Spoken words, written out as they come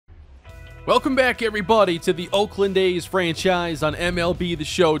Welcome back, everybody, to the Oakland A's franchise on MLB The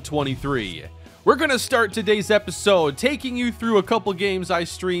Show 23. We're going to start today's episode taking you through a couple games I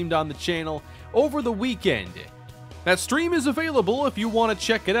streamed on the channel over the weekend. That stream is available if you want to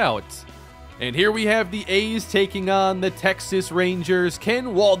check it out. And here we have the A's taking on the Texas Rangers.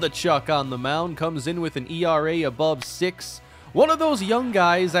 Ken Waldichuk on the mound comes in with an ERA above 6. One of those young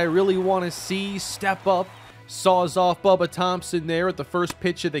guys I really want to see step up. Saws off Bubba Thompson there at the first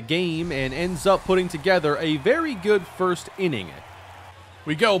pitch of the game and ends up putting together a very good first inning.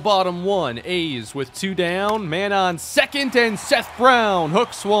 We go bottom 1, A's with 2 down, man on second, and Seth Brown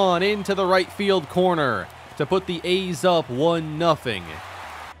hooks one into the right field corner to put the A's up 1-0.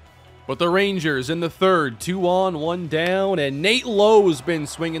 But the Rangers in the third, 2 on, 1 down, and Nate Lowe's been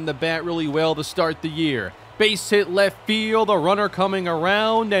swinging the bat really well to start the year. Base hit left field, a runner coming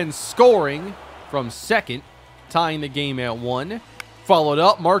around and scoring from second, tying the game at 1. Followed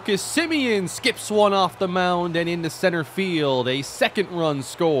up, Marcus Semien skips one off the mound and into center field. A second run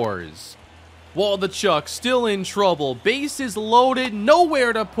scores. Waldichuk still in trouble. Bases loaded,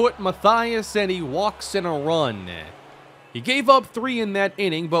 nowhere to put Matthias, and he walks in a run. He gave up 3 in that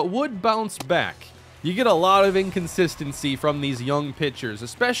inning, but would bounce back. You get a lot of inconsistency from these young pitchers,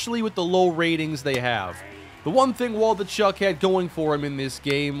 especially with the low ratings they have. The one thing Waldichuk had going for him in this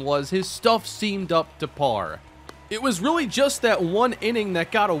game was his stuff seemed up to par. It was really just that one inning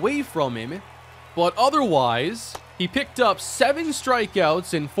that got away from him, but otherwise, he picked up 7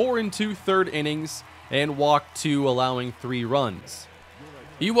 strikeouts in 4 2/3 innings and walked 2, allowing 3 runs.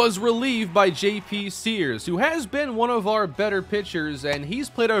 He was relieved by J.P. Sears, who has been one of our better pitchers, and he's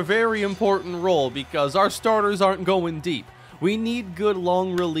played a very important role because our starters aren't going deep. We need good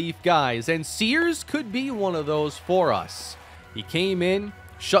long relief guys, and Sears could be one of those for us. He came in,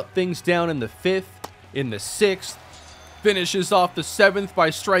 shut things down in the 5th, in the 6th, finishes off the 7th by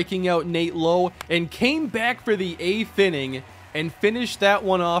striking out Nate Lowe, and came back for the 8th inning and finished that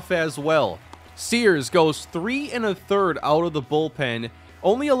one off as well. Sears goes 3 1/3 out of the bullpen,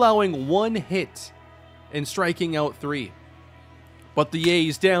 only allowing 1 hit and striking out 3. But the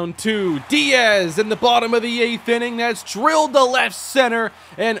A's down 2. Diaz in the bottom of the 8th inning. That's drilled to left center,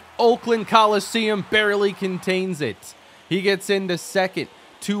 and Oakland Coliseum barely contains it. He gets into second.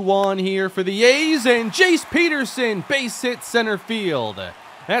 2 on here for the A's, and Jace Peterson base hit center field.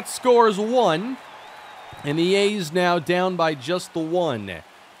 That scores 1, and the A's now down by just the 1.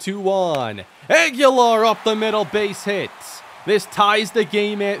 2 on. Aguilar up the middle, base hit. This ties the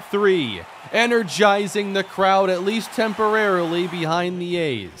game at 3, energizing the crowd at least temporarily behind the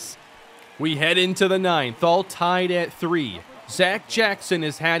A's. We head into the 9th, all tied at 3. Zach Jackson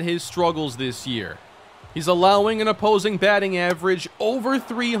has had his struggles this year. He's allowing an opposing batting average over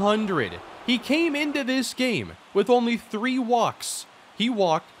 300. He came into this game with only 3 walks. He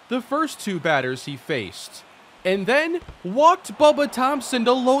walked the first 2 batters he faced, and then walked Bubba Thompson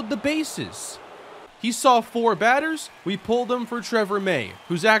to load the bases. He saw 4 batters. We pulled him for Trevor May,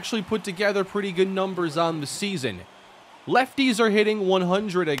 who's actually put together pretty good numbers on the season. Lefties are hitting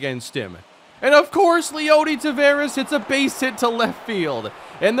 100 against him. And of course, Leody Taveras hits a base hit to left field.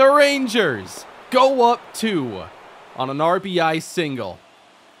 And the Rangers go up 2 on an RBI single.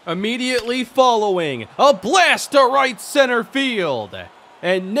 Immediately following, a blast to right center field.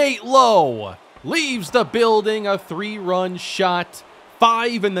 And Nate Lowe leaves the building, a 3-run shot.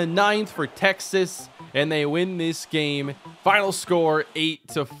 5 in the 9th for Texas, and they win this game. Final score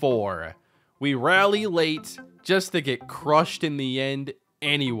 8-4. We rally late just to get crushed in the end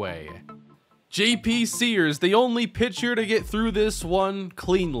anyway. J.P. Sears, the only pitcher to get through this one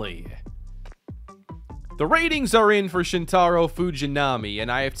cleanly. The ratings are in for Shintaro Fujinami,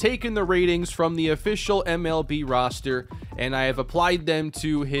 and I have taken the ratings from the official MLB roster, and I have applied them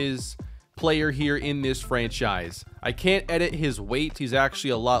to his player here in this franchise. I can't edit his weight. He's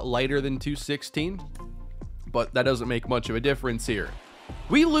actually a lot lighter than 216, but that doesn't make much of a difference here.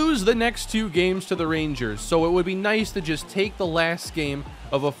 We lose the next 2 games to the Rangers, so it would be nice to just take the last game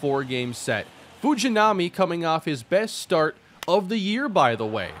of a 4-game set. Fujinami coming off his best start of the year, by the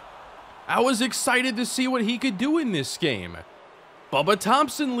way. I was excited to see what he could do in this game. Bubba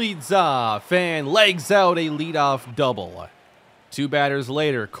Thompson leads off and legs out a leadoff double. 2 batters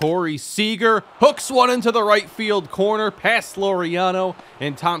later, Corey Seager hooks one into the right field corner past Laureano,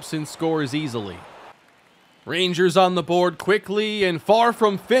 and Thompson scores easily. Rangers on the board quickly and far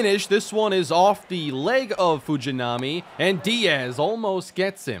from finish. This one is off the leg of Fujinami, and Diaz almost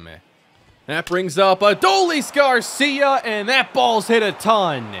gets him. That brings up Adolis Garcia, and that ball's hit a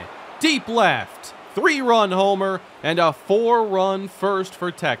ton. Deep left, 3-run homer, and a 4-run first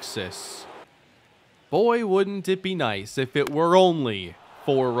for Texas. Boy, wouldn't it be nice if it were only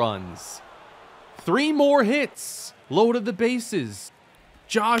 4 runs. 3 more hits, loaded the bases.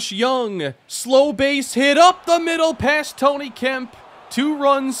 Josh Young, slow base hit up the middle past Tony Kemp.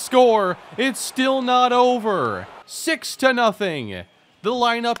 2-run score. It's still not over. 6-0. The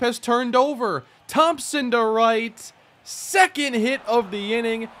lineup has turned over. Thompson to right. Second hit of the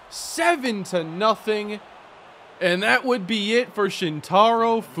inning. 7-0. And that would be it for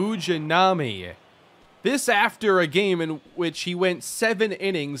Shintaro Fujinami. This after a game in which he went 7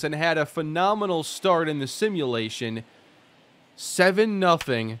 innings and had a phenomenal start in the simulation.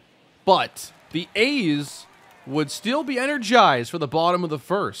 7-0. But the A's would still be energized for the bottom of the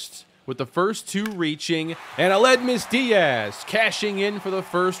first, with the first 2 reaching, and Aledmys Diaz cashing in for the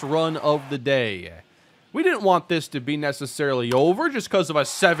first run of the day. We didn't want this to be necessarily over just because of a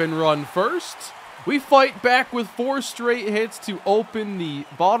 7-run first. We fight back with 4 straight hits to open the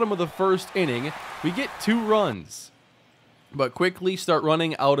bottom of the first inning. We get 2 runs, but quickly start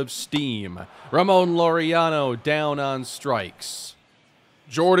running out of steam. Ramon Laureano down on strikes.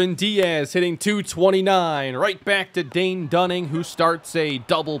 Jordan Diaz hitting .229, right back to Dane Dunning, who starts a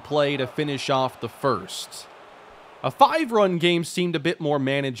double play to finish off the first. A 5-run game seemed a bit more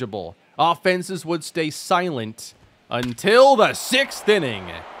manageable. Offenses would stay silent until the 6th inning.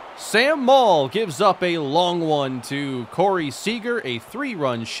 Sam Maul gives up a long one to Corey Seager, a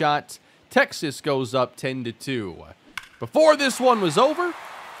 3-run shot. Texas goes up 10-2. Before this one was over,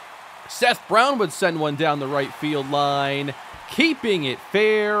 Seth Brown would send one down the right field line, keeping it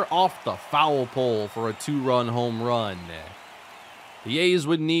fair off the foul pole for a 2-run home run. The A's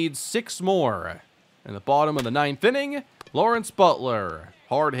would need 6 more. In the bottom of the 9th inning, Lawrence Butler,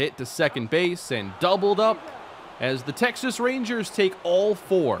 hard hit to second base and doubled up as the Texas Rangers take all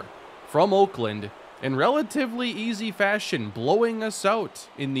 4 from Oakland in relatively easy fashion, blowing us out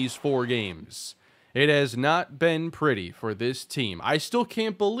in these 4 games. It has not been pretty for this team. I still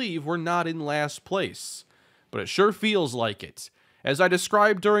can't believe we're not in last place, but it sure feels like it. As I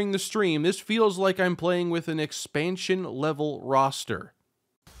described during the stream, this feels like I'm playing with an expansion level roster.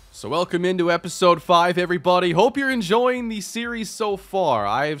 So welcome into episode 5, everybody. Hope you're enjoying the series so far.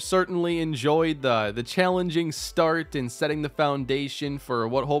 I have certainly enjoyed the challenging start and setting the foundation for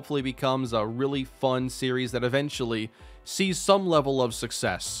what hopefully becomes a really fun series that eventually sees some level of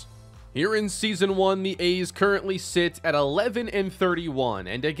success. Here in Season 1, the A's currently sit at 11-31,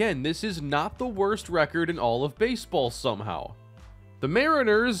 and again, this is not the worst record in all of baseball somehow. The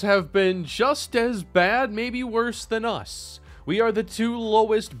Mariners have been just as bad, maybe worse than us. We are the 2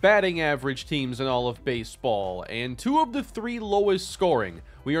 lowest batting average teams in all of baseball, and 2 of the 3 lowest scoring.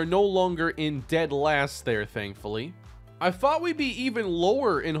 We are no longer in dead last there, thankfully. I thought we'd be even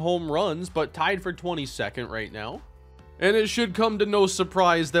lower in home runs, but tied for 22nd right now. And it should come to no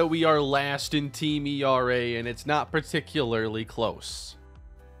surprise that we are last in team ERA, and it's not particularly close.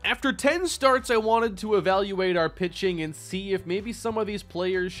 After 10 starts, I wanted to evaluate our pitching and see if maybe some of these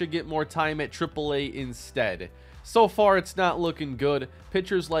players should get more time at AAA instead. So far, it's not looking good.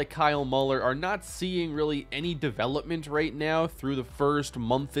 Pitchers like Kyle Muller are not seeing really any development right now through the first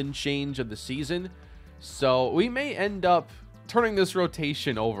month and change of the season. So we may end up turning this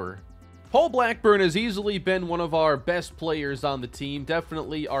rotation over. Paul Blackburn has easily been one of our best players on the team,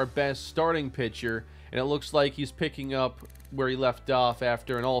 definitely our best starting pitcher, and it looks like he's picking up where he left off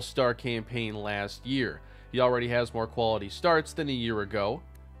after an all-star campaign last year. He already has more quality starts than a year ago,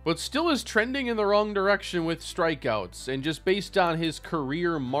 but still is trending in the wrong direction with strikeouts, and just based on his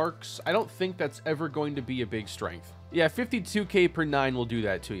career marks, I don't think that's ever going to be a big strength. Yeah, 52K per 9 will do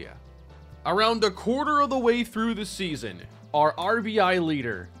that to you. Around a quarter of the way through the season, our RBI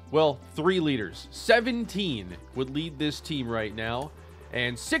leader, well, 3 leaders, 17 would lead this team right now,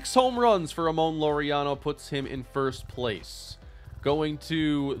 and 6 home runs for Ramon Laureano puts him in first place. Going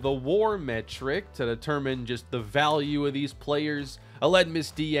to the WAR metric to determine just the value of these players,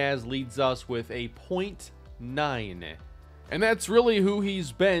 Aledmys Diaz leads us with a .9. And that's really who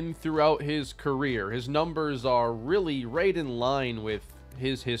he's been throughout his career. His numbers are really right in line with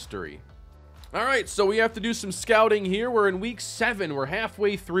his history. All right, so we have to do some scouting here. We're in week 7. We're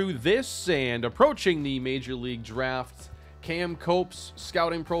halfway through this and approaching the Major League Draft. Cam Cope's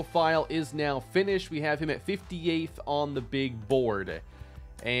scouting profile is now finished. We have him at 58th on the big board.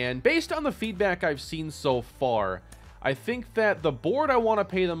 And based on the feedback I've seen so far, I think that the board I want to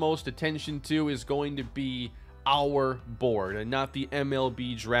pay the most attention to is going to be our board and not the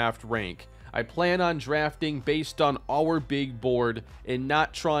MLB draft rank. I plan on drafting based on our big board and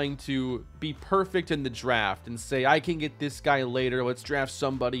not trying to be perfect in the draft and say, I can get this guy later, let's draft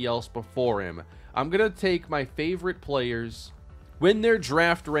somebody else before him. I'm going to take my favorite players when their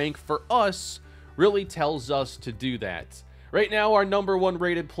draft rank for us really tells us to do that. Right now, our #1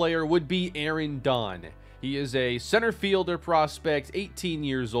 rated player would be Aaron Don. He is a center fielder prospect, 18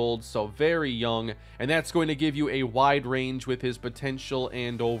 years old, so very young, and that's going to give you a wide range with his potential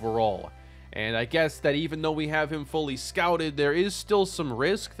and overall. And I guess that even though we have him fully scouted, there is still some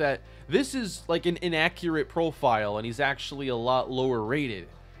risk that this is like an inaccurate profile and he's actually a lot lower rated.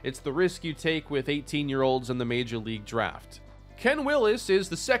 It's the risk you take with 18-year-olds in the Major League Draft. Ken Willis is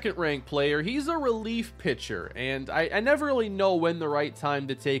the second-ranked player. He's a relief pitcher, and I never really know when the right time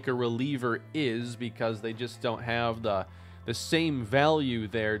to take a reliever is because they just don't have the same value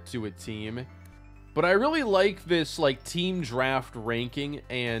there to a team. But I really like this like team draft ranking,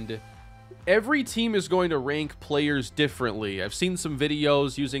 and every team is going to rank players differently. I've seen some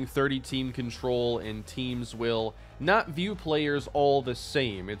videos using 30-team control, and teams will not view players all the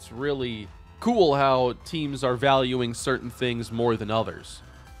same. It's really cool how teams are valuing certain things more than others.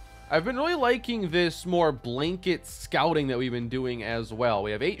 I've been really liking this more blanket scouting that we've been doing as well.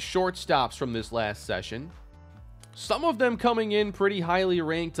 We have 8 shortstops from this last session. Some of them coming in pretty highly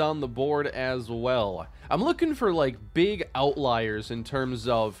ranked on the board as well. I'm looking for like big outliers in terms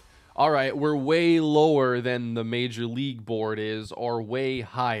of, all right, we're way lower than the Major League board is, or way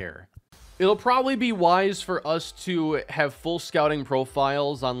higher. It'll probably be wise for us to have full scouting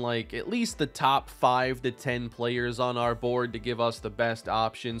profiles on like at least the top 5 to 10 players on our board to give us the best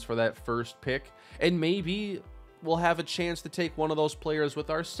options for that first pick. And maybe we'll have a chance to take one of those players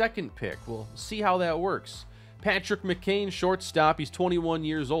with our second pick. We'll see how that works. Patrick McCain, shortstop. He's 21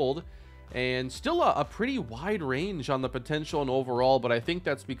 years old. And still a pretty wide range on the potential and overall, but I think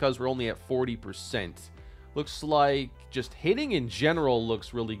that's because we're only at 40%. Looks like just hitting in general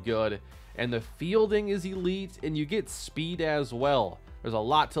looks really good, and the fielding is elite, and you get speed as well. There's a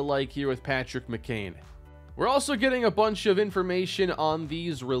lot to like here with Patrick McCain. We're also getting a bunch of information on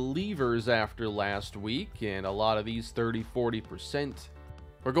these relievers after last week, and a lot of these 30-40%.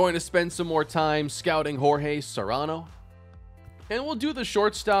 We're going to spend some more time scouting Jorge Serrano. And we'll do the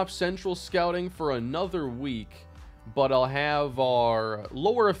shortstop central scouting for another week, but I'll have our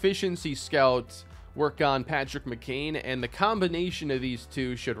lower efficiency scout work on Patrick McCain, and the combination of these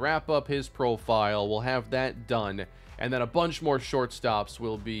two should wrap up his profile. We'll have that done, and then a bunch more shortstops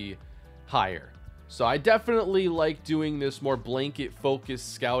will be higher. So I definitely like doing this more blanket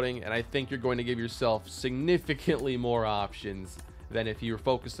focused scouting, and I think you're going to give yourself significantly more options than if you were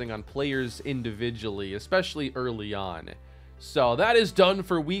focusing on players individually, especially early on. So that is done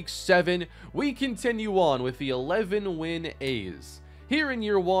for week 7. We continue on with the 11-win A's. Here in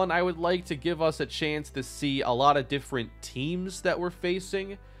year 1, I would like to give us a chance to see a lot of different teams that we're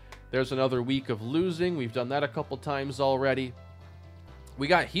facing. There's another week of losing. We've done that a couple times already. We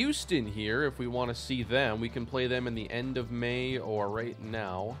got Houston here. If we want to see them, we can play them in the end of May or right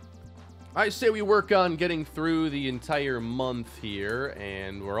now. I say we work on getting through the entire month here,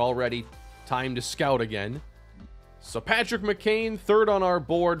 and we're already time to scout again. So Patrick McCain, 3rd on our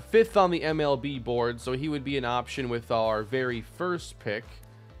board, 5th on the MLB board, so he would be an option with our very first pick.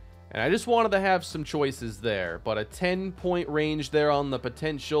 And I just wanted to have some choices there, but a 10-point range there on the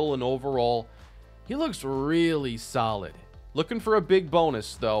potential and overall. He looks really solid. Looking for a big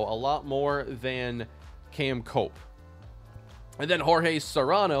bonus, though, a lot more than Cam Cope. And then Jorge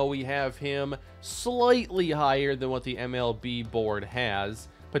Serrano, we have him slightly higher than what the MLB board has.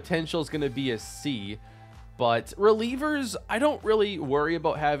 Potential is going to be a C. But relievers, I don't really worry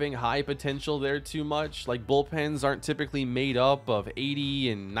about having high potential there too much. Like, bullpens aren't typically made up of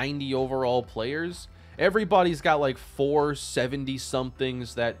 80 and 90 overall players. Everybody's got like 4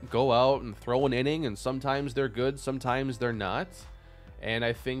 70-somethings that go out and throw an inning, and sometimes they're good, sometimes they're not. And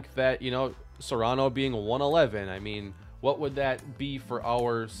I think that, you know, Serrano being 111, I mean, what would that be for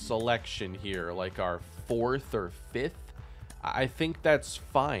our selection here? Like our 4th or 5th? I think that's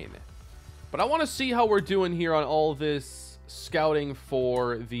fine. But I want to see how we're doing here on all this scouting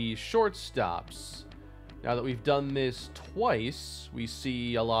for the shortstops. Now that we've done this twice, we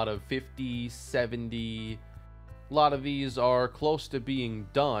see a lot of 50, 70. A lot of these are close to being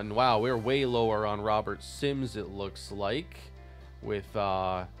done. Wow, we're way lower on Robert Sims, it looks like. With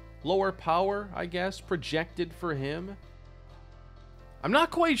lower power, I guess, projected for him. I'm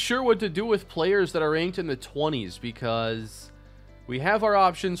not quite sure what to do with players that are ranked in the 20s because we have our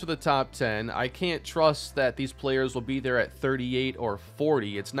options for the top 10. I can't trust that these players will be there at 38 or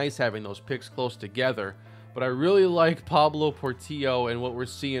 40. It's nice having those picks close together, but I really like Pablo Portillo and what we're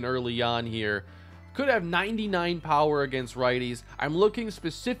seeing early on here. Could have 99 power against righties. I'm looking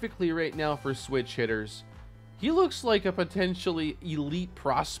specifically right now for switch hitters. He looks like a potentially elite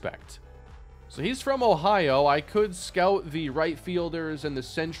prospect. So he's from Ohio. I could scout the right fielders in the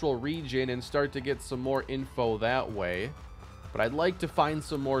central region and start to get some more info that way. but I'd like to find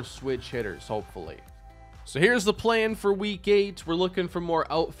some more switch hitters, hopefully. So here's the plan for week 8. We're looking for more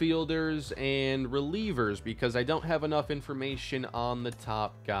outfielders and relievers because I don't have enough information on the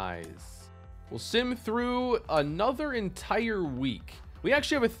top guys. We'll sim through another entire week. We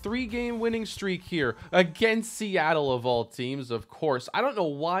actually have a 3-game winning streak here against Seattle of all teams, of course. I don't know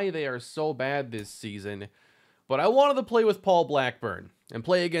why they are so bad this season, but I wanted to play with Paul Blackburn and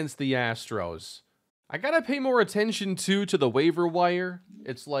play against the Astros. I gotta pay more attention to the waiver wire.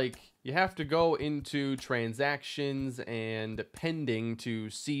 It's like you have to go into transactions and pending to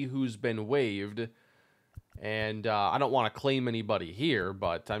see who's been waived. And I don't want to claim anybody here,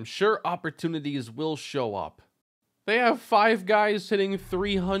 but I'm sure opportunities will show up. They have 5 guys hitting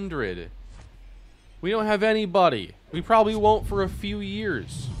 300. We don't have anybody. We probably won't for a few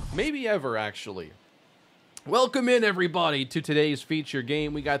years. Maybe ever, actually. Welcome in, everybody, to today's feature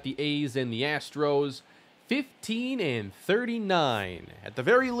game. We got the A's and the Astros, 15 and 39. At the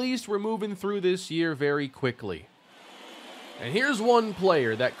very least, we're moving through this year very quickly. And here's one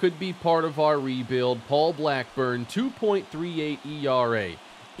player that could be part of our rebuild, Paul Blackburn, 2.38 ERA.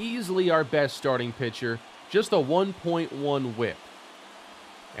 Easily our best starting pitcher, just a 1.1 whip.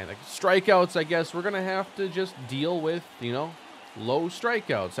 And the strikeouts, I guess we're going to have to just deal with, low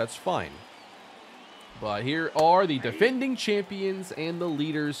strikeouts. That's fine. But here are the defending champions and the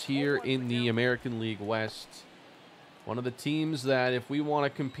leaders here in the American League West. One of the teams that if we want to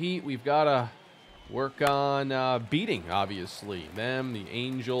compete, we've got to work on beating, obviously. Them, the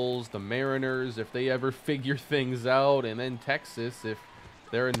Angels, the Mariners, if they ever figure things out. And then Texas, if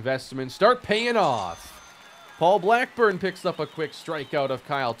their investments start paying off. Paul Blackburn picks up a quick strikeout of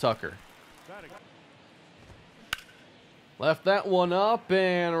Kyle Tucker. Left that one up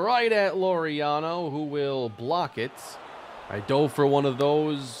and right at Laureano, who will block it. I dove for one of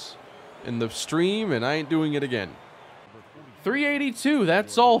those in the stream, and I ain't doing it again. 382,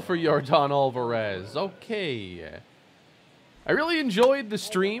 that's all for Yordan Alvarez. Okay. I really enjoyed the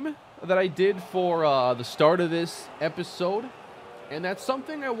stream that I did for the start of this episode. And that's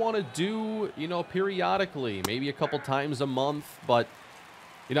something I want to do, periodically, maybe a couple times a month. But,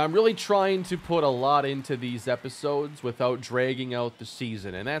 I'm really trying to put a lot into these episodes without dragging out the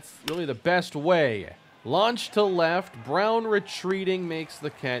season. And that's really the best way. Launch to left. Brown retreating makes the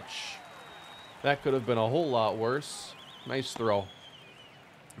catch. That could have been a whole lot worse. Nice throw.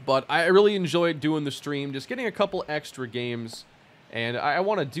 But I really enjoyed doing the stream, just getting a couple extra games. And I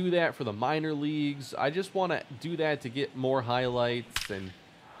want to do that for the minor leagues. I just want to do that to get more highlights. And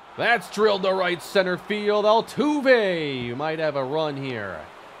that's drilled to right center field. Altuve might have a run here.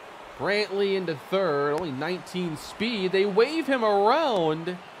 Brantley into third. Only 19 speed. They wave him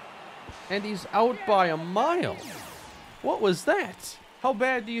around. And he's out by a mile. What was that? How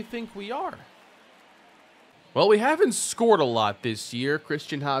bad do you think we are? Well, we haven't scored a lot this year.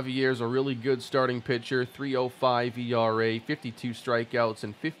 Christian Javier's a really good starting pitcher. 3.05 ERA, 52 strikeouts,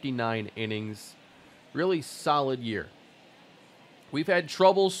 and 59 innings. Really solid year. We've had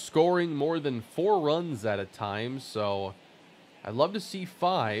trouble scoring more than 4 runs at a time, so I'd love to see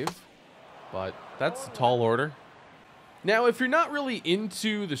 5, but that's a tall order. Now, if you're not really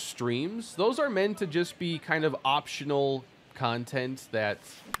into the streams, those are meant to just be kind of optional content that...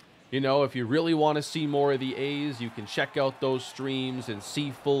 if you really want to see more of the A's, you can check out those streams and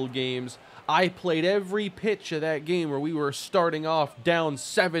see full games. I played every pitch of that game where we were starting off down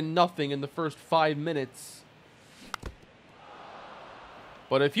 7-0 in the first 5 minutes.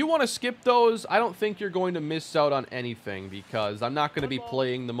 But if you want to skip those, I don't think you're going to miss out on anything because I'm not going to be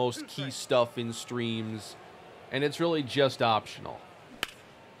playing the most key stuff in streams, and it's really just optional.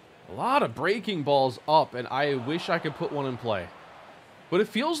 A lot of breaking balls up, and I wish I could put one in play. But it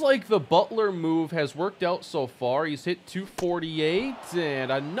feels like the Butler move has worked out so far. He's hit 248,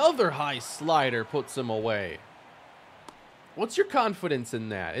 and another high slider puts him away. What's your confidence in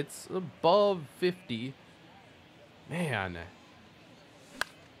that? It's above 50. Man.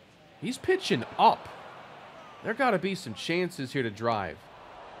 He's pitching up. There got to be some chances here to drive.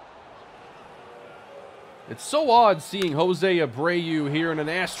 It's so odd seeing Jose Abreu here in an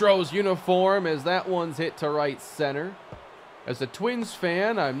Astros uniform as that one's hit to right center. As a Twins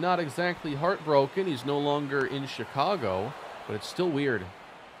fan, I'm not exactly heartbroken. He's no longer in Chicago, but it's still weird.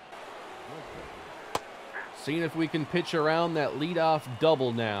 Seeing if we can pitch around that leadoff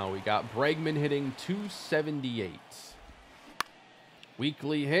double now. We got Bregman hitting 278.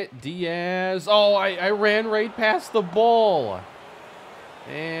 Weekly hit, Diaz. Oh, I ran right past the ball.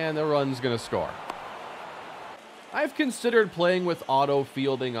 And the run's going to score. I've considered playing with auto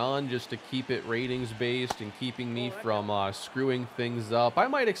fielding on just to keep it ratings based and keeping me from screwing things up. I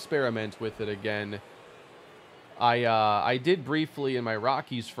might experiment with it again. I did briefly in my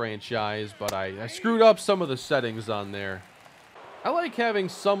Rockies franchise, but I screwed up some of the settings on there. I like having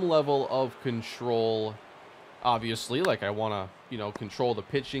some level of control, obviously. Like, I want to, you know, control the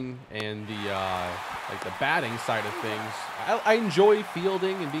pitching and the, like, the batting side of things. I enjoy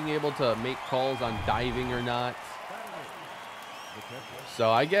fielding and being able to make calls on diving or not. So,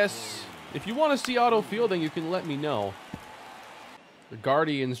 I guess, if you want to see auto fielding, you can let me know. The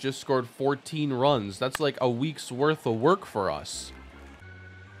Guardians just scored 14 runs. That's like a week's worth of work for us.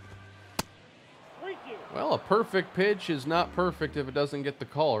 Well, a perfect pitch is not perfect if it doesn't get the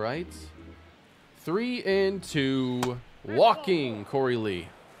call, right? 3-2, walking Corey Lee.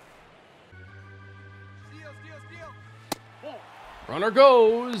 Runner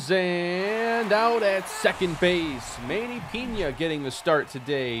goes, and out at second base. Manny Pena getting the start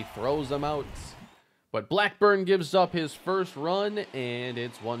today, throws him out. But Blackburn gives up his first run, and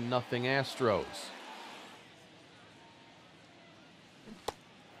it's 1-0 Astros.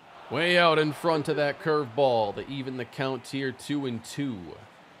 Way out in front of that curveball to even the count here, 2-2.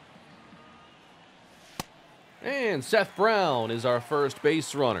 And Seth Brown is our first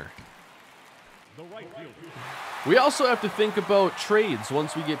base runner. We also have to think about trades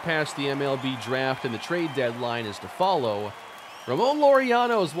once we get past the MLB draft and the trade deadline is to follow. Ramon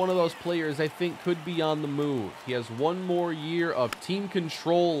Laureano is one of those players I think could be on the move. He has one more year of team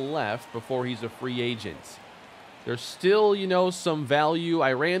control left before he's a free agent. There's still, you know, some value.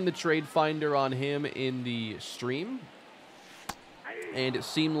 I ran the trade finder on him in the stream, and it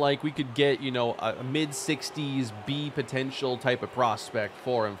seemed like we could get, you know, a mid-60s B potential type of prospect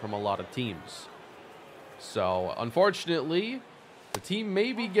for him from a lot of teams. So, unfortunately, the team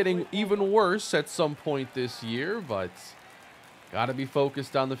may be getting even worse at some point this year, but got to be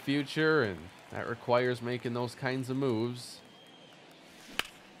focused on the future, and that requires making those kinds of moves.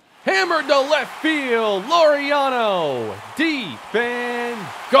 Hammered to left field, Laureano, deep and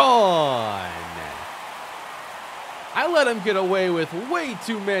gone. I let him get away with way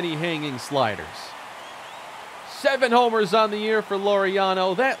too many hanging sliders. 7 homers on the year for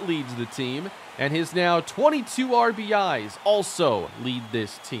Laureano, that leads the team, and his now 22 RBIs also lead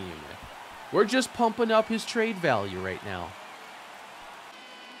this team. We're just pumping up his trade value right now.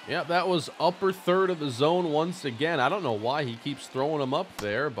 Yep, that was upper third of the zone once again. I don't know why he keeps throwing them up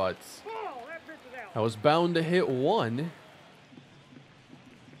there, but I was bound to hit one.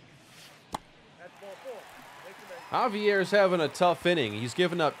 Javier's having a tough inning. He's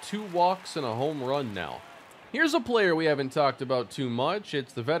given up 2 walks and a home run now. Here's a player we haven't talked about too much.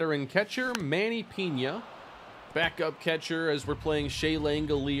 It's the veteran catcher, Manny Pena. Backup catcher as we're playing Shea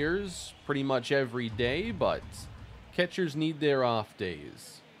Langoliers pretty much every day, but catchers need their off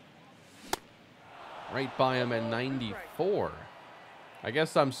days. Right by him at 94. I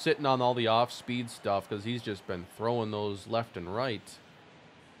guess I'm sitting on all the off-speed stuff because he's just been throwing those left and right.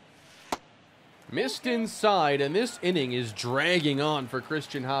 Missed inside, and this inning is dragging on for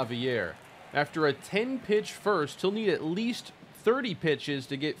Christian Javier. After a 10-pitch first, he'll need at least 30 pitches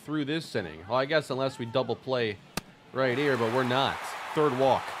to get through this inning. Well, I guess unless we double play right here, but we're not. Third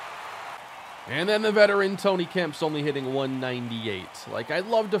walk. And then the veteran Tony Kemp's only hitting 198. Like, I'd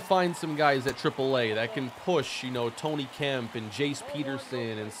love to find some guys at AAA that can push, you know, Tony Kemp and Jace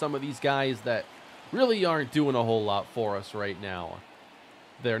Peterson and some of these guys that really aren't doing a whole lot for us right now.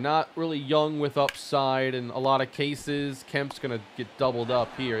 They're not really young with upside in a lot of cases. Kemp's going to get doubled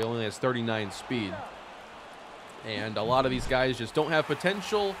up here. He only has 39 speed. And a lot of these guys just don't have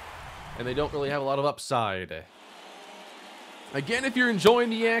potential, and they don't really have a lot of upside. Again, if you're enjoying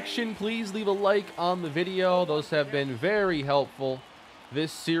the action, please leave a like on the video. Those have been very helpful.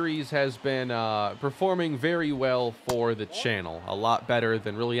 This series has been performing very well for the channel. A lot better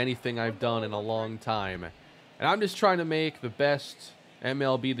than really anything I've done in a long time. And I'm just trying to make the best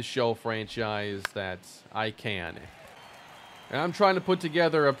MLB The Show franchise that I can. And I'm trying to put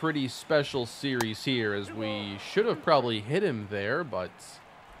together a pretty special series here, as we should have probably hit him there, but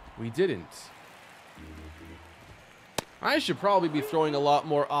we didn't. I should probably be throwing a lot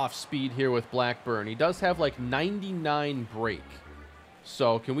more off speed here with Blackburn. He does have like 99 break.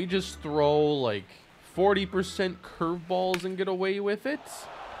 So can we just throw like 40% curveballs and get away with it?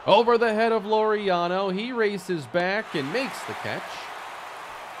 Over the head of Laureano. He races back and makes the catch.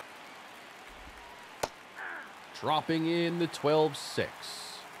 Dropping in the 12-6.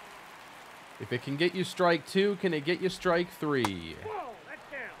 If it can get you strike 2, can it get you strike 3?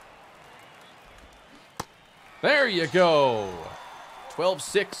 There you go.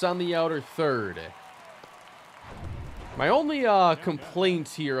 12-6 on the outer third. My only complaint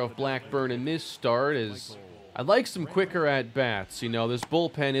here of Blackburn in this start is I I'd like some quicker at-bats. You know, this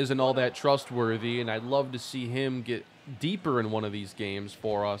bullpen isn't all that trustworthy, and I'd love to see him get deeper in one of these games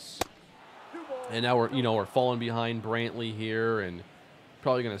for us. And now we're falling behind Brantley here, and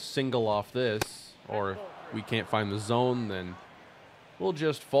probably going to single off this. Or if we can't find the zone, then we'll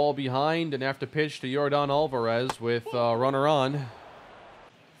just fall behind and have to pitch to Yordan Alvarez with runner on.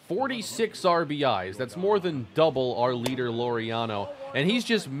 46 RBIs. That's more than double our leader, Laureano. And he's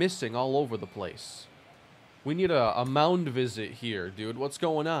just missing all over the place. We need a mound visit here, dude. What's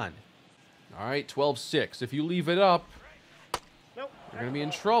going on? All right, 12-6. If you leave it up, you're going to be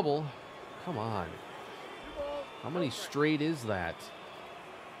in trouble. Come on. How many straight is that?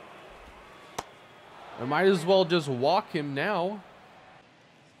 I might as well just walk him now.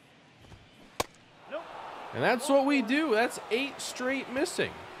 And that's what we do. That's 8 straight missing.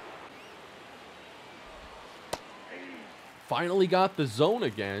 Finally got the zone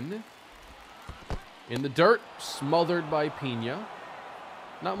again. In the dirt, smothered by Pena.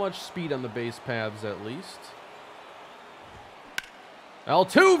 Not much speed on the base paths, at least.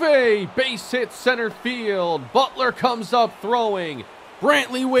 Altuve, base hit center field. Butler comes up throwing.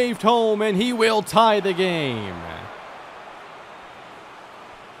 Brantley waved home, and he will tie the game.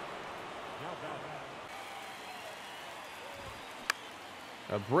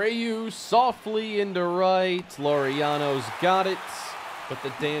 Abreu softly into right. Laureano's got it, but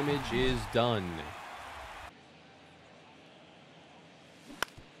the damage is done.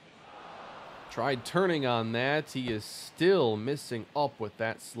 Tried turning on that. He is still missing up with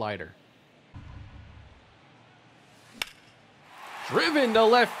that slider. Driven to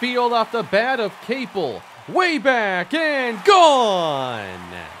left field off the bat of Capel. Way back and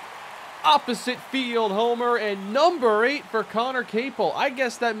gone. Opposite field homer and number 8 for Connor Capel. I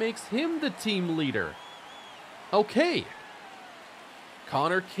guess that makes him the team leader. Okay.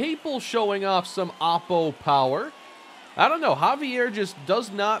 Connor Capel showing off some oppo power. I don't know. Javier just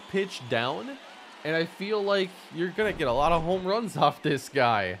does not pitch down. And I feel like you're going to get a lot of home runs off this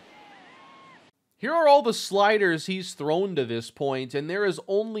guy. Here are all the sliders he's thrown to this point, and there is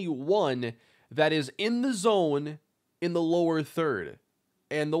only one that is in the zone in the lower third.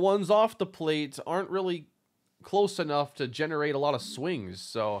 And the ones off the plate aren't really close enough to generate a lot of swings,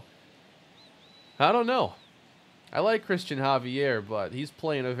 so I don't know. I like Christian Javier, but he's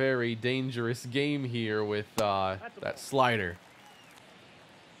playing a very dangerous game here with that slider.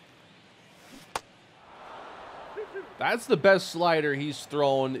 That's the best slider he's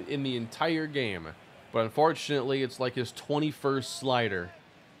thrown in the entire game. But unfortunately, it's like his 21st slider.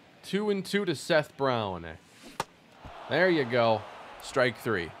 2-2 to Seth Brown. There you go. Strike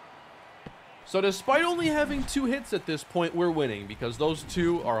 3. So despite only having 2 hits at this point, we're winning because those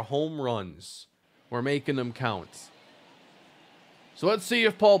 2 are home runs. We're making them count. So let's see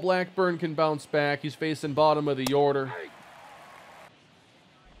if Paul Blackburn can bounce back. He's facing bottom of the order.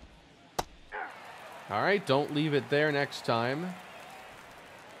 All right, don't leave it there next time.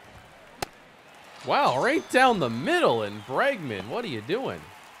 Wow, right down the middle, and Bregman, what are you doing?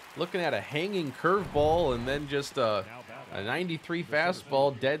 Looking at a hanging curveball and then just a 93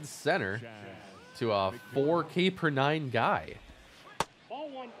 fastball dead center to a 4K per 9 guy.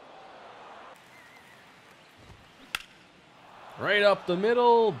 Right up the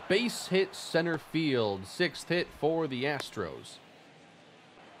middle, base hit center field. 6th hit for the Astros.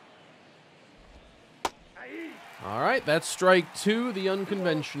 All right, that's strike 2 the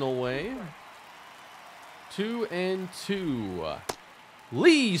unconventional way. 2-2.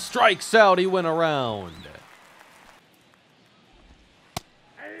 Lee strikes out. He went around.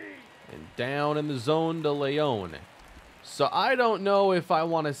 And down in the zone to Leone. So I don't know if I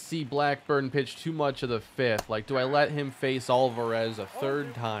want to see Blackburn pitch too much of the 5th. Like, do I let him face Alvarez a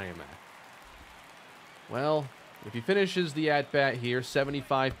 3rd time? Well, if he finishes the at-bat here,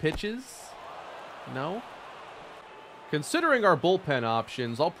 75 pitches? No? Considering our bullpen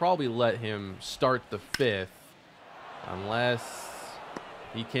options, I'll probably let him start the 5th. Unless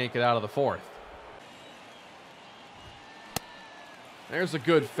he can't get out of the 4th. There's a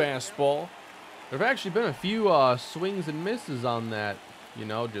good fastball. There have actually been a few swings and misses on that, you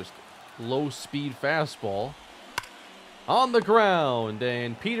know, just low-speed fastball. On the ground,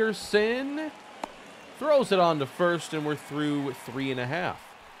 and Peterson throws it on to first, and we're through 3.5.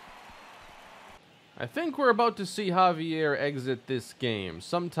 I think we're about to see Javier exit this game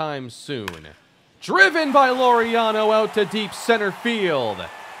sometime soon. Driven by Laureano out to deep center field,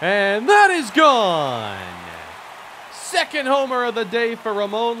 and that is gone. 2nd homer of the day for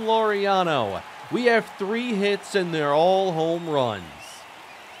Ramon Laureano. We have 3 hits, and they're all home runs.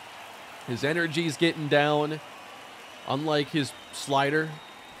 His energy's getting down, unlike his slider.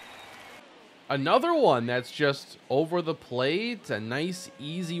 Another one that's just over the plate. A nice,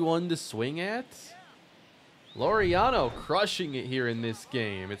 easy one to swing at. Laureano crushing it here in this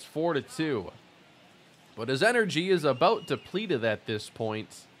game. It's 4-2. But his energy is about depleted at this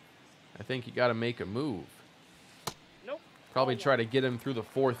point. I think you got to make a move. Probably try to get him through the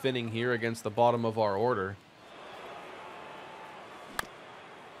 4th inning here against the bottom of our order.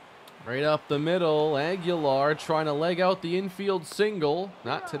 Right up the middle, Aguilar trying to leg out the infield single.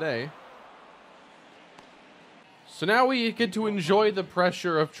 Not today. So now we get to enjoy the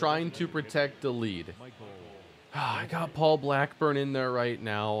pressure of trying to protect the lead. I got Paul Blackburn in there right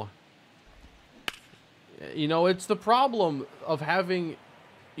now. You know, it's the problem of having,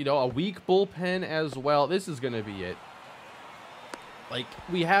 you know, a weak bullpen as well. This is going to be it. Like,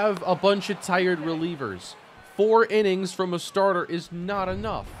 we have a bunch of tired relievers. 4 innings from a starter is not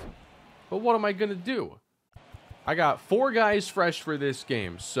enough. But what am I going to do? I got 4 guys fresh for this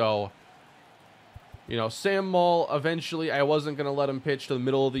game. So, you know, Sam Moll, eventually, I wasn't going to let him pitch to the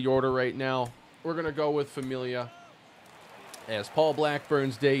middle of the order right now. We're going to go with Familia. As Paul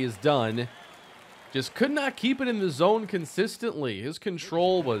Blackburn's day is done. Just could not keep it in the zone consistently. His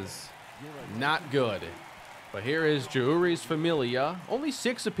control was not good. But here is Jeuris Familia. Only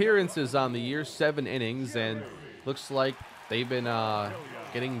 6 appearances on the year, 7 innings, and looks like they've been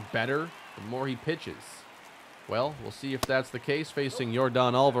getting better the more he pitches. Well, we'll see if that's the case, facing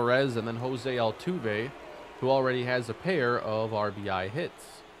Yordan Alvarez and then Jose Altuve, who already has a pair of RBI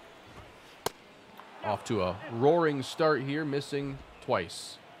hits. Off to a roaring start here, missing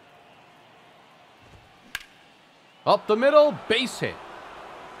twice. Up the middle, base hit.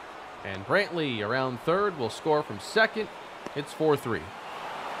 And Brantley around third will score from second. It's 4-3.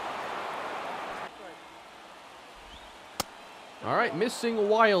 All right, missing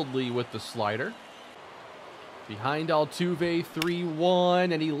wildly with the slider. Behind Altuve,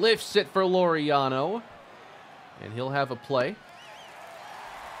 3-1, and he lifts it for Laureano. And he'll have a play.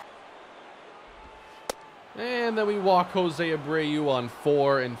 And then we walk Jose Abreu on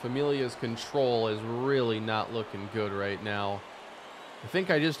 4, and Familia's control is really not looking good right now. I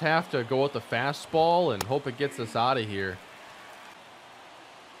think I just have to go with the fastball and hope it gets us out of here.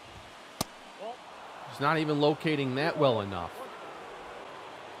 He's not even locating that well enough.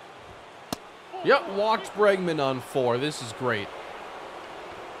 Yep, walked Bregman on 4. This is great.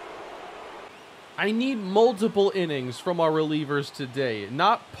 I need multiple innings from our relievers today,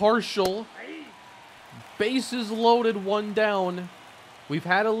 not partial. Bases loaded, 1 down. We've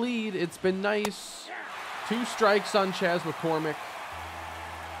had a lead. It's been nice. 2 strikes on Chas McCormick.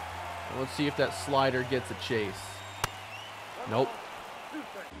 Let's see if that slider gets a chase. Nope.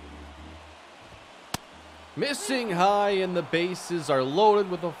 Missing high, and the bases are loaded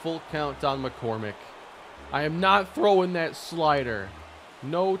with a full count on McCormick. I am not throwing that slider.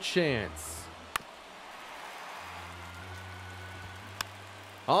 No chance.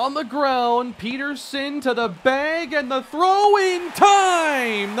 On the ground, Peterson to the bag, and the throwing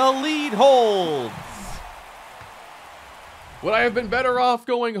time! The lead holds. Would I have been better off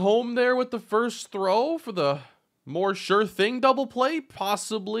going home there with the first throw for the more sure thing double play?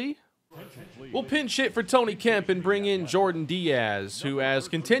 Possibly. We'll pinch hit for Tony Kemp and bring in Jordan Diaz, who has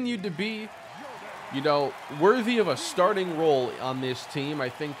continued to be, you know, worthy of a starting role on this team. I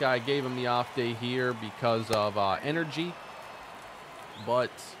think I gave him the off day here because of energy.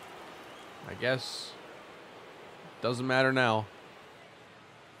 But I guess doesn't matter now.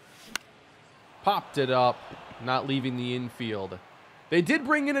 Popped it up. Not leaving the infield. They did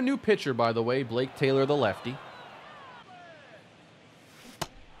bring in a new pitcher, by the way, Blake Taylor, the lefty.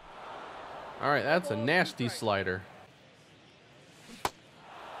 All right, that's a nasty slider.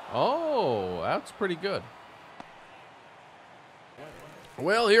 Oh, that's pretty good.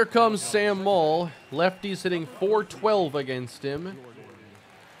 Well, here comes Sam Moll. Lefty's hitting .412 against him.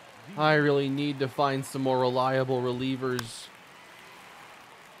 I really need to find some more reliable relievers.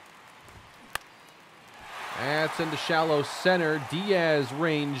 That's into shallow center. Diaz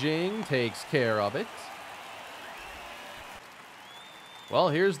ranging, takes care of it. Well,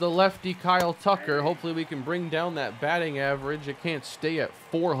 here's the lefty Kyle Tucker. Hopefully we can bring down that batting average. It can't stay at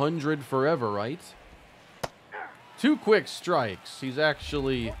 400 forever, right? 2 quick strikes. He's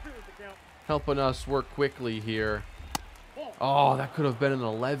actually helping us work quickly here. Oh, that could have been an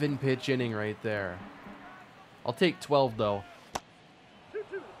 11-pitch inning right there. I'll take 12, though.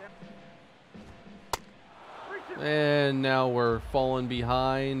 And now we're falling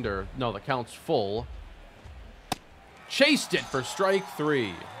behind, or no, the count's full. Chased it for strike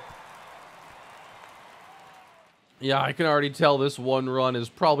 3. Yeah, I can already tell this 1 run is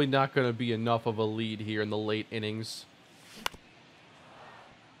probably not going to be enough of a lead here in the late innings.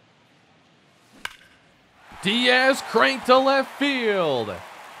 Diaz cranked to left field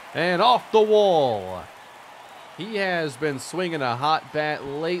and off the wall. He has been swinging a hot bat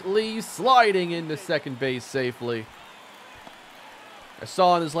lately, sliding into second base safely. I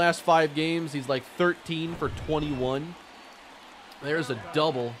saw in his last 5 games, he's like 13 for 21. There's a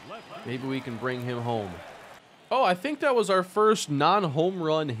double. Maybe we can bring him home. Oh, I think that was our first non-home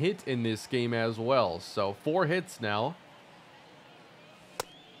run hit in this game as well. So 4 hits now.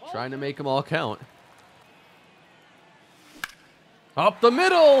 Trying to make them all count. Up the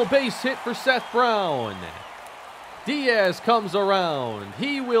middle, base hit for Seth Brown. Diaz comes around.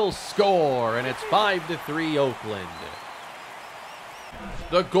 He will score, and it's 5-3 Oakland.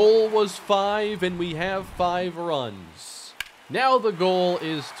 The goal was 5, and we have 5 runs. Now the goal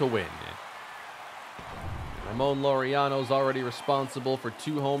is to win. Ramon Laureano's already responsible for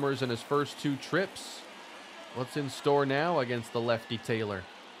 2 homers in his first 2 trips. What's in store now against the lefty Taylor?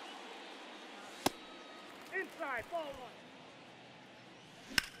 Inside, ball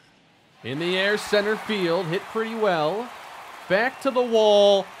 1. In the air, center field, hit pretty well. Back to the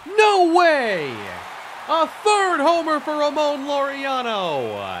wall. No way! A 3rd homer for Ramon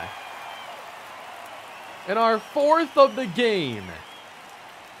Laureano. And our 4th of the game.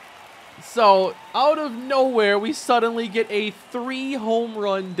 So, out of nowhere, we suddenly get a 3 home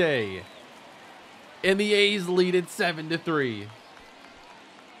run day. And the A's lead it 7-3.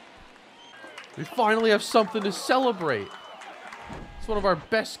 We finally have something to celebrate. It's one of our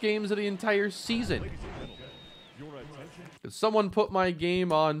best games of the entire season. Did someone put my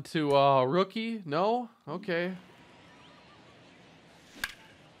game on to rookie? No? Okay.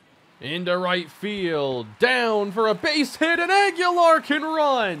 Into right field. Down for a base hit, and Aguilar can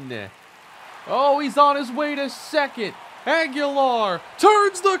run. Oh, he's on his way to second. Aguilar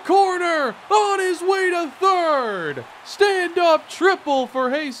turns the corner, on his way to third. Stand-up triple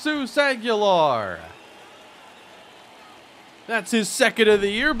for Jesus Aguilar. That's his 2nd of the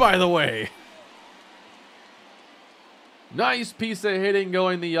year, by the way. Nice piece of hitting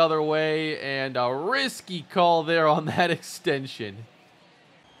going the other way, and a risky call there on that extension.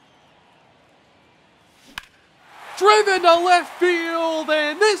 Driven to left field,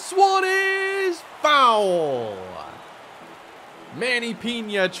 and this one is foul. Manny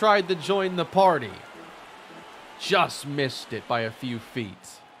Pena tried to join the party. Just missed it by a few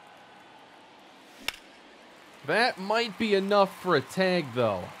feet. That might be enough for a tag,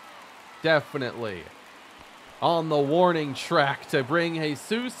 though. Definitely. On the warning track to bring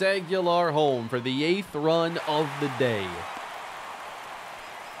Jesus Aguilar home for the 8th run of the day.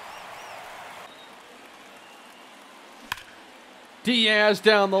 Diaz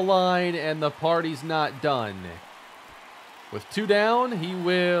down the line, and the party's not done. With 2 down, he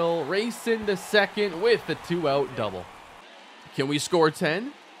will race into second with a 2-out double. Can we score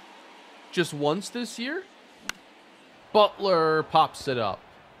 10? Just once this year? Butler pops it up.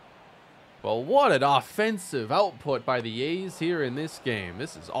 Well, what an offensive output by the A's here in this game.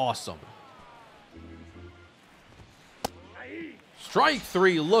 This is awesome. Strike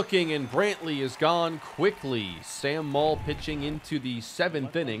 3 looking, and Brantley is gone quickly. Sam Moll pitching into the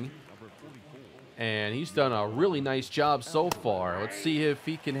 7th inning. And he's done a really nice job so far. Let's see if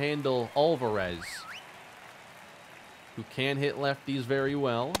he can handle Alvarez, who can hit lefties very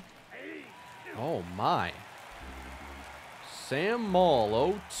well. Oh, my. Sam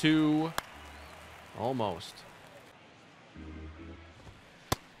Moll, 0-2. Almost.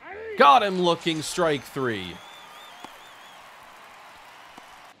 Got him looking, strike 3.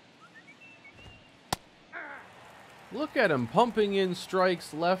 Look at him pumping in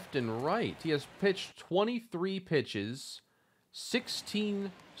strikes left and right. He has pitched 23 pitches,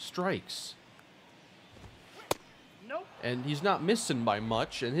 16 strikes. Nope. And he's not missing by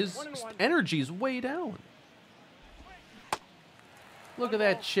much, and his energy's way down. Look at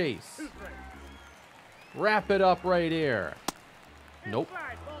that chase. Wrap it up right here. Nope.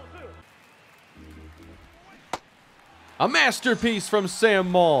 A masterpiece from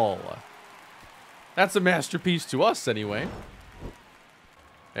Sam Moll. That's a masterpiece to us anyway.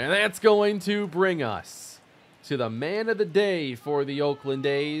 And that's going to bring us to the man of the day for the Oakland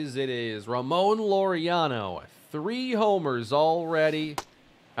A's. It is Ramon Laureano. 3 homers already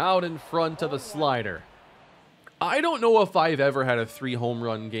out in front of the slider. I don't know if I've ever had a 3 home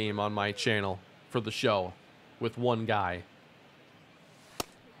run game on my channel for the show with one guy.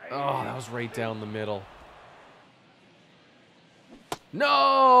 Oh, that was right down the middle.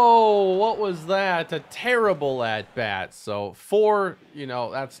 No! What was that? A terrible at-bat. So 4, you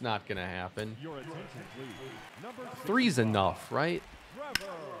know, that's not going to happen. 3's enough, right?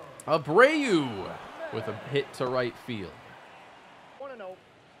 Abreu with a hit to right field.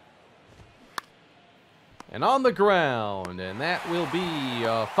 And on the ground, and that will be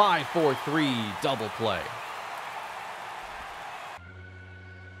a 5-4-3 double play.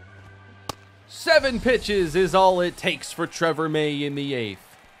 7 pitches is all it takes for Trevor May in the 8th.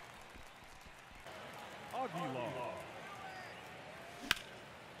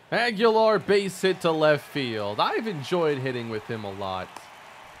 Aguilar base hit to left field. I've enjoyed hitting with him a lot.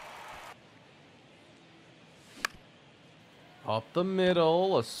 Up the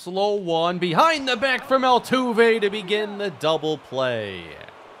middle, a slow one. Behind the back from Altuve to begin the double play.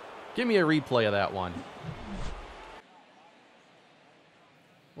 Give me a replay of that one.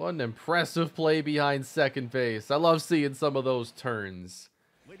 What an impressive play behind second base. I love seeing some of those turns.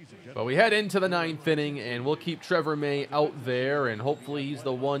 But we head into the 9th inning, and we'll keep Trevor May out there, and hopefully he's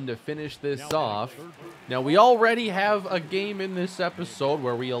the one to finish this off. Now, we already have a game in this episode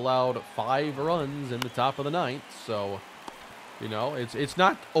where we allowed 5 runs in the top of the 9th, so, you know, it's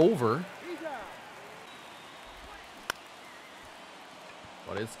not over.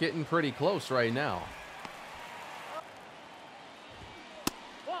 But it's getting pretty close right now.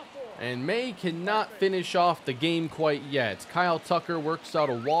 And May cannot finish off the game quite yet. Kyle Tucker works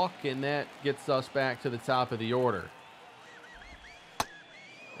out a walk, and that gets us back to the top of the order.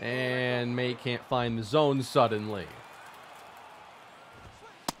 And May can't find the zone suddenly.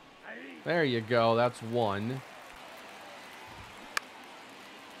 There you go. That's 1. And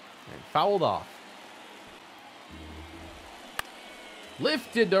fouled off.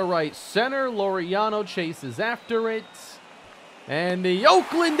 Lifted to right center. Laureano chases after it. And the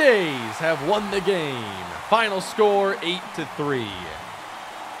Oakland A's have won the game. Final score 8-3.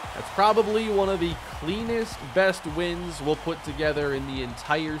 That's probably one of the cleanest, best wins we'll put together in the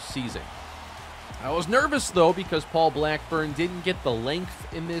entire season. I was nervous, though, because Paul Blackburn didn't get the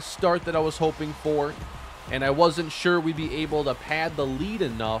length in this start that I was hoping for. And I wasn't sure we'd be able to pad the lead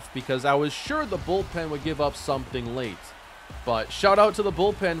enough because I was sure the bullpen would give up something late. But shout out to the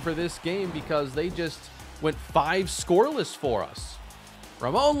bullpen for this game because they just went 5 scoreless for us.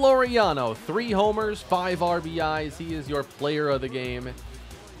 Ramon Laureano, 3 homers, 5 RBIs. He is your player of the game.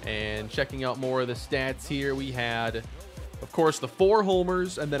 And checking out more of the stats here, we had, of course, the 4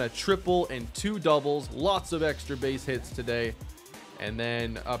 homers and then a triple and 2 doubles. Lots of extra base hits today. And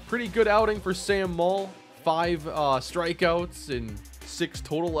then a pretty good outing for Sam Mull. 5 strikeouts and 6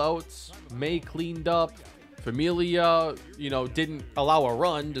 total outs. May cleaned up. Familia, you know, didn't allow a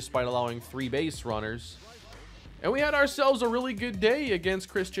run despite allowing 3 base runners. And we had ourselves a really good day against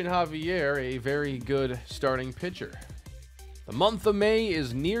Christian Javier, a very good starting pitcher. The month of May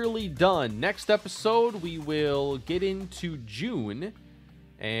is nearly done. Next episode, we will get into June,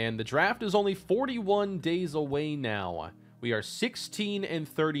 and the draft is only 41 days away now. We are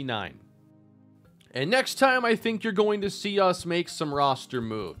 16-39. And next time, I think you're going to see us make some roster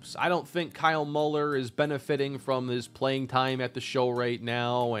moves. I don't think Kyle Muller is benefiting from his playing time at the show right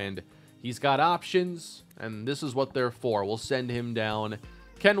now, and he's got options, and this is what they're for. We'll send him down.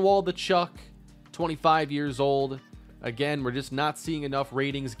 Ken Waldichuk, 25 years old. Again, we're just not seeing enough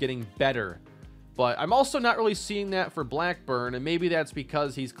ratings getting better. But I'm also not really seeing that for Blackburn, and maybe that's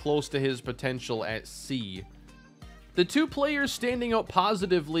because he's close to his potential at C. The 2 players standing out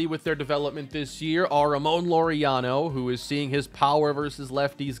positively with their development this year are Ramon Laureano, who is seeing his power versus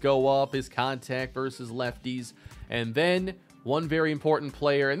lefties go up, his contact versus lefties, and then one very important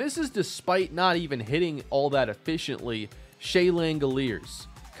player, and this is despite not even hitting all that efficiently, Shea Langoliers.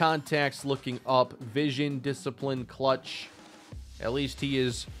 Contacts looking up, vision, discipline, clutch. At least he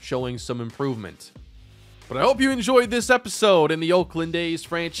is showing some improvement. But I hope you enjoyed this episode in the Oakland A's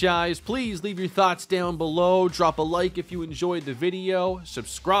franchise. Please leave your thoughts down below. Drop a like if you enjoyed the video.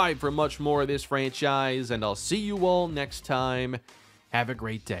 Subscribe for much more of this franchise, and I'll see you all next time. Have a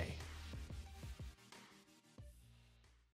great day.